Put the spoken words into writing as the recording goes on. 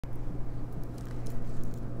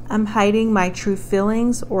I'm hiding my true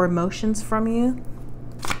feelings or emotions from you.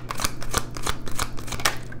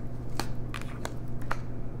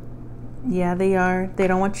 Yeah, they are. They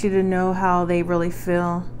don't want you to know how they really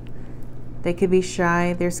feel. They could be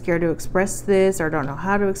shy. They're scared to express this or don't know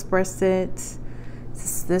how to express it.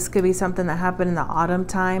 This could be something that happened in the autumn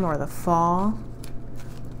time or the fall.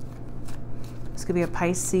 This could be a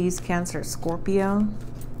Pisces, Cancer, Scorpio.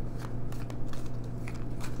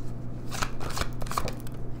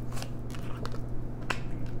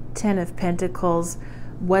 Ten of Pentacles.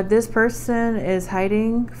 What this person is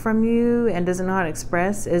hiding from you and doesn't know how to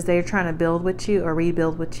express is they're trying to build with you or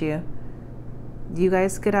rebuild with you. You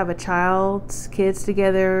guys could have a child, kids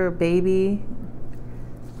together, a baby.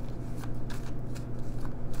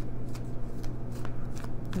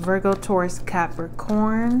 Virgo, Taurus,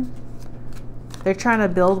 Capricorn. They're trying to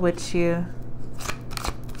build with you.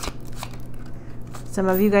 Some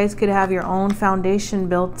of you guys could have your own foundation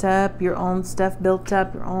built up, your own stuff built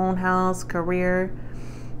up, your own house, career.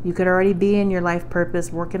 You could already be in your life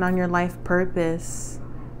purpose, working on your life purpose.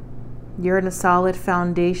 You're in a solid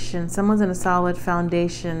foundation. Someone's in a solid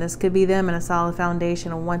foundation. This could be them in a solid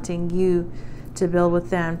foundation and wanting you to build with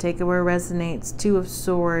them. Take it where it resonates. Two of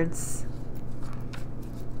Swords.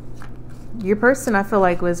 Your person, I feel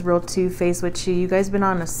like, was real two-faced with you. You guys been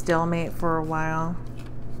on a stalemate for a while.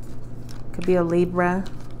 Could be a Libra.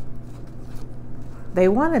 They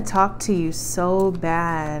want to talk to you so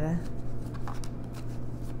bad.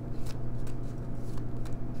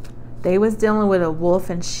 They was dealing with a wolf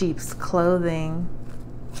in sheep's clothing.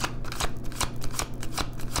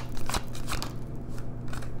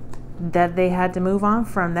 That they had to move on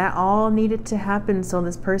from. That all needed to happen so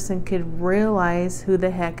this person could realize who the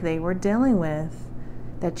heck they were dealing with.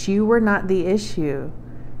 That you were not the issue.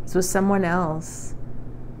 This was someone else.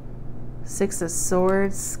 Six of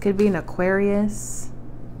Swords. Could be an Aquarius.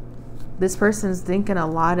 This person's thinking a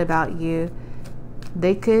lot about you.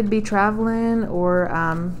 They could be traveling or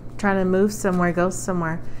trying to move somewhere, go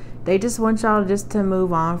somewhere. They just want y'all just to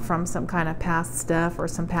move on from some kind of past stuff or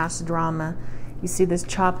some past drama. You see this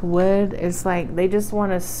chopped wood? It's like they just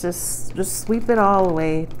want to just sweep it all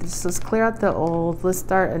away. Just clear out the old. Let's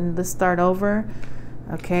start over,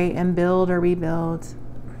 okay, and build or rebuild.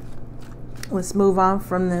 Let's move on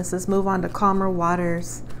from this. Let's move on to calmer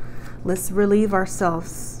waters. Let's relieve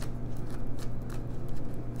ourselves.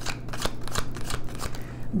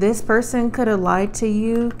 This person could have lied to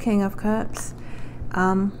you, King of Cups.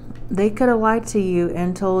 They could have lied to you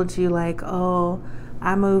and told you like, oh,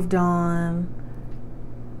 I moved on.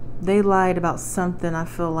 They lied about something, I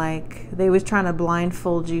feel like. They was trying to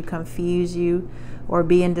blindfold you, confuse you, or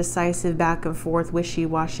be indecisive, back and forth,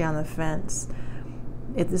 wishy-washy on the fence.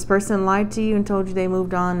 If this person lied to you and told you they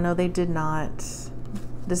moved on, no, they did not.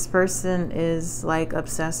 This person is like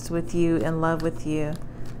obsessed with you, in love with you.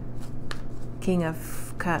 King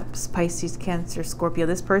of Cups, Pisces, Cancer, Scorpio.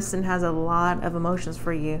 This person has a lot of emotions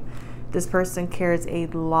for you. This person cares a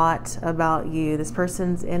lot about you. This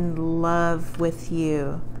person's in love with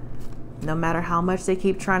you. No matter how much they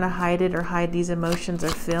keep trying to hide it or hide these emotions or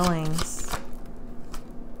feelings.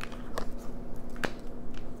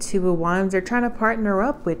 Two of Wands. They're trying to partner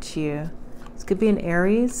up with you. This could be an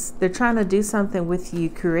Aries. They're trying to do something with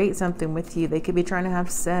you, create something with you. They could be trying to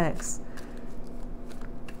have sex.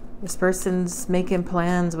 This person's making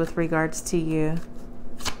plans with regards to you.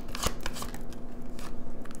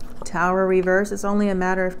 Tower reverse. It's only a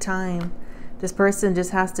matter of time. This person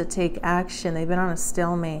just has to take action. They've been on a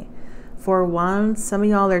stalemate. Four of Wands. Some of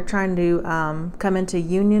y'all are trying to come into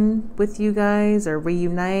union with you guys, or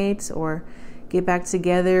reunite, or get back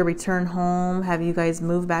together, return home, have you guys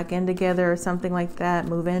move back in together or something like that,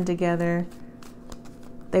 move in together.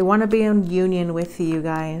 They want to be in union with you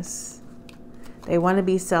guys. They want to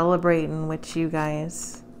be celebrating with you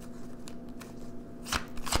guys.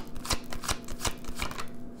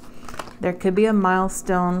 There could be a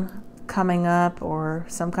milestone coming up or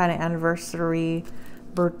some kind of anniversary,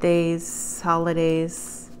 birthdays,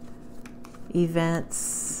 holidays,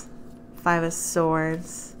 events. Five of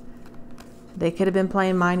Swords. They could have been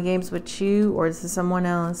playing mind games with you, or this is someone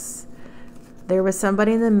else. There was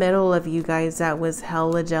somebody in the middle of you guys that was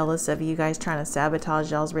hella jealous of you guys, trying to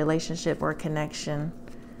sabotage y'all's relationship or connection.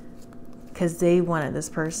 Because they wanted this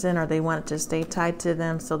person, or they wanted to stay tied to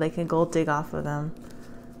them so they can gold dig off of them.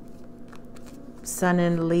 Sun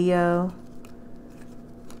in Leo.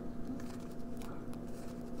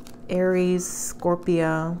 Aries,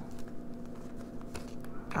 Scorpio,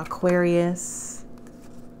 Aquarius.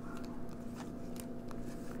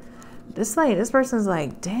 This person's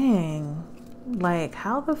like, dang, like,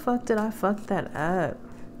 how the fuck did I fuck that up?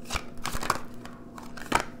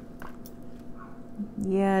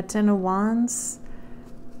 Yeah, Ten of Wands.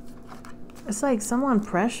 It's like someone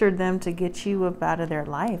pressured them to get you up out of their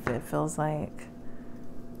life, it feels like.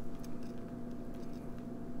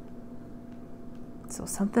 So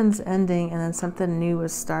something's ending and then something new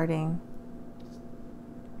is starting.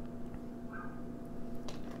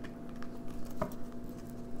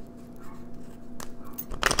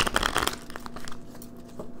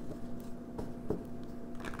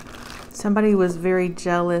 Somebody was very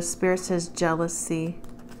jealous. Spirit says jealousy.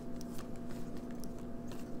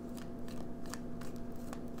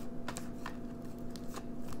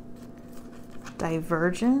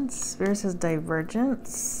 Divergence. Spirit says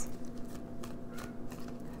divergence.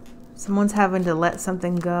 Someone's having to let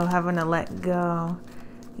something go, having to let go.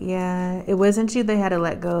 Yeah, it wasn't you they had to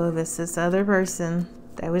let go of. It's this other person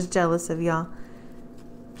that was jealous of y'all.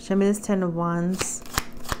 Show me this Ten of Wands.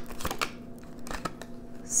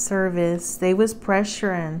 Service. They was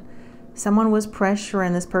pressuring. Someone was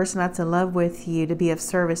pressuring this person that's in love with you to be of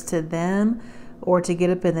service to them, or to get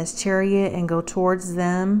up in this chariot and go towards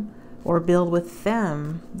them or build with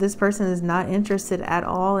them. This person is not interested at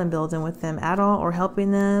all in building with them at all, or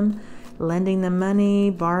helping them, lending them money,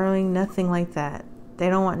 borrowing, nothing like that. They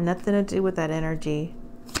don't want nothing to do with that energy.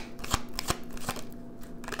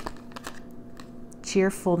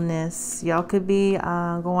 Cheerfulness. Y'all could be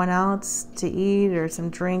going out to eat or some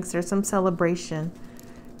drinks or some celebration.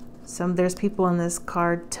 There's people in this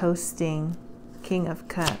card toasting. King of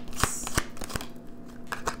Cups.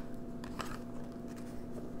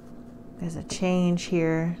 There's a change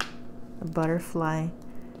here. A butterfly.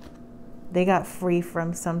 They got free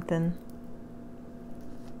from something.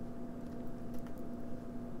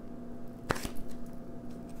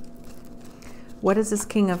 What does this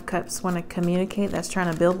King of Cups want to communicate that's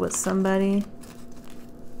trying to build with somebody?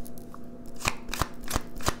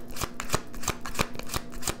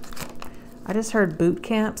 I just heard boot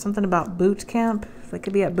camp, something about boot camp. They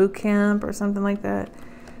could be at boot camp or something like that.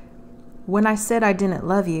 When I said I didn't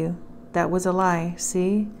love you, that was a lie.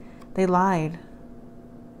 See? They lied.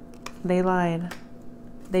 They lied.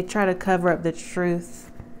 They try to cover up the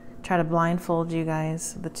truth. Try to blindfold you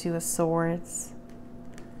guys. The Two of Swords.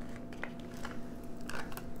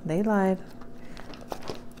 They lied.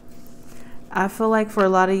 I feel like for a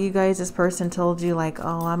lot of you guys, this person told you like,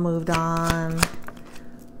 oh, I moved on.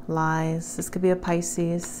 Lies. This could be a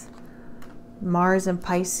Pisces. Mars and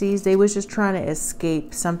Pisces, they was just trying to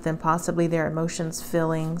escape something, possibly their emotions,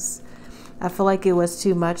 feelings. I feel like it was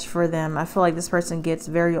too much for them. I feel like this person gets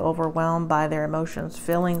very overwhelmed by their emotions,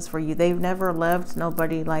 feelings for you. They've never loved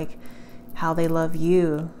nobody like how they love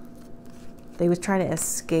you. They was trying to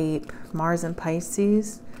escape. Mars and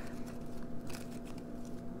Pisces.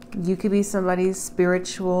 You could be somebody's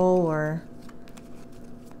spiritual, or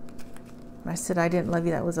I said I didn't love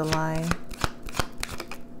you, that was a lie.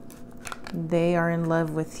 They are in love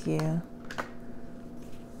with you.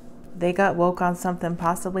 They got woke on something,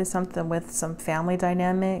 possibly something with some family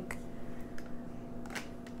dynamic.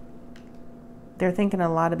 They're thinking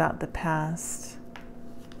a lot about the past.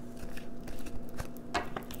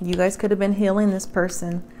 You guys could have been healing this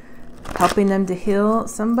person, helping them to heal.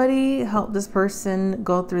 Somebody helped this person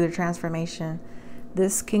go through their transformation.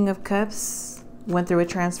 This King of Cups went through a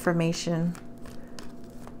transformation.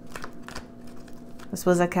 This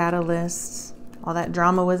was a catalyst. All that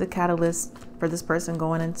drama was a catalyst for this person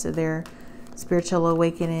going into their spiritual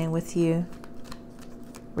awakening with you.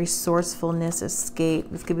 Resourcefulness, escape.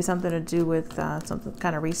 This could be something to do with some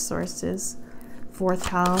kind of resources. Fourth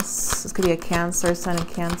house. This could be a Cancer, Sun in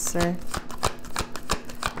Cancer.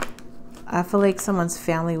 I feel like someone's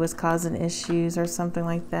family was causing issues or something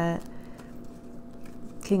like that.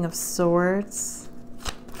 King of Swords.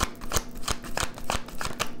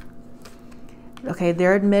 Okay,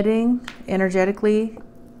 they're admitting energetically,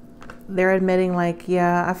 they're admitting like,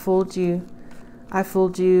 yeah, I fooled you. I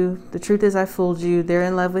fooled you. The truth is I fooled you. They're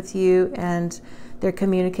in love with you and they're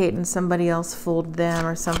communicating somebody else fooled them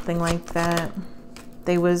or something like that.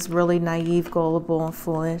 They was really naive, gullible, and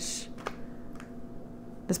foolish.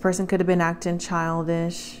 This person could have been acting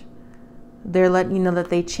childish. They're letting you know that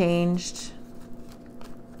they changed.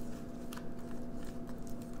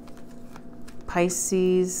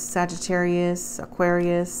 Pisces, Sagittarius,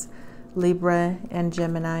 Aquarius, Libra, and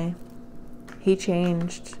Gemini. He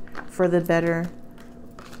changed for the better.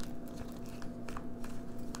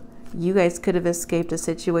 You guys could have escaped a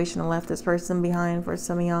situation and left this person behind for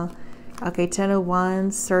some of y'all. Okay, Ten of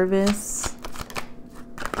Wands, service.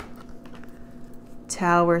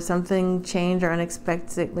 Tower, something changed or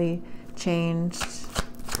unexpectedly changed.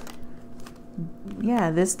 Yeah,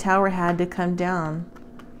 this tower had to come down.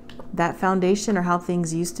 That foundation, or how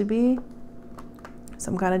things used to be,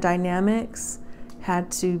 Some kind of dynamics had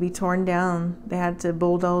to be torn down. They had to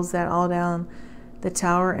bulldoze that all down. The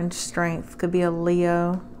Tower and Strength could be a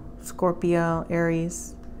Leo, Scorpio,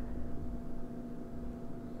 Aries.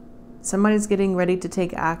 Somebody's getting ready to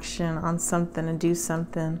take action on something and do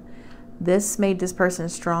something. This made this person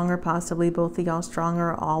stronger, possibly both of y'all stronger,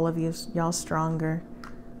 or all of y'all stronger.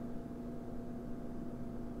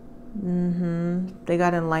 They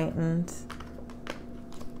got enlightened.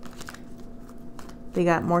 They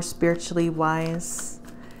got more spiritually wise.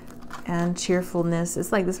 And cheerfulness.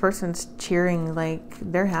 It's like this person's cheering, like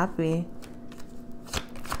they're happy.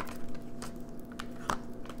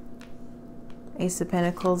 Ace of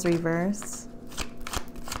Pentacles reverse.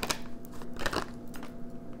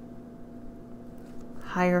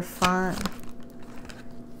 Hierophant.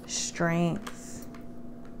 Strength.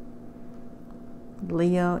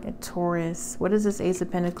 Leo and Taurus. What is this Ace of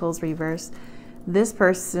Pentacles reverse? This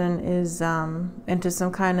person is into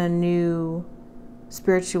some kind of new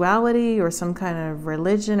spirituality or some kind of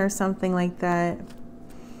religion or something like that.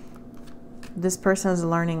 This person is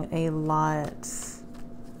learning a lot.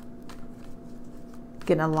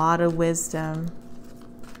 Getting a lot of wisdom.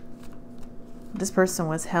 This person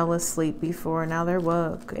was hell asleep before. Now they're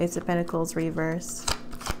woke. Ace of Pentacles reverse.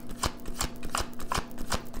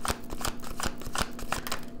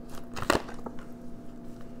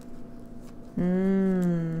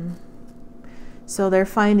 So they're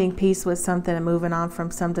finding peace with something and moving on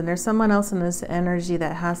from something. There's someone else in this energy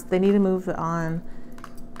that they need to move on.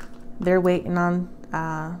 They're waiting on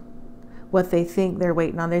what they think they're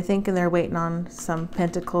waiting on. They're thinking they're waiting on some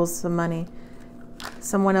pentacles, some money.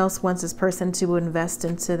 Someone else wants this person to invest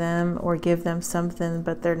into them or give them something,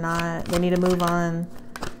 but they're not. They need to move on.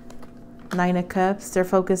 Nine of Cups. They're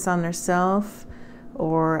focused on their self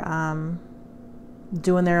or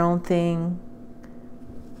doing their own thing.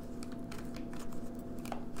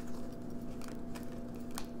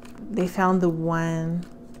 They found the one.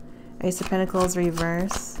 Ace of Pentacles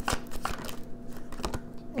reverse.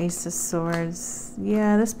 Ace of Swords.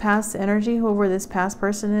 Yeah, this past energy, whoever this past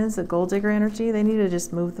person is, the gold digger energy, they need to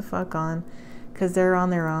just move the fuck on because they're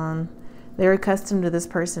on their own. They're accustomed to this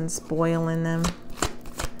person spoiling them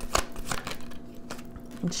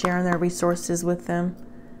and sharing their resources with them.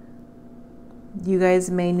 You guys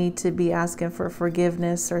may need to be asking for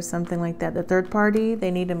forgiveness or something like that. The third party, they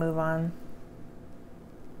need to move on.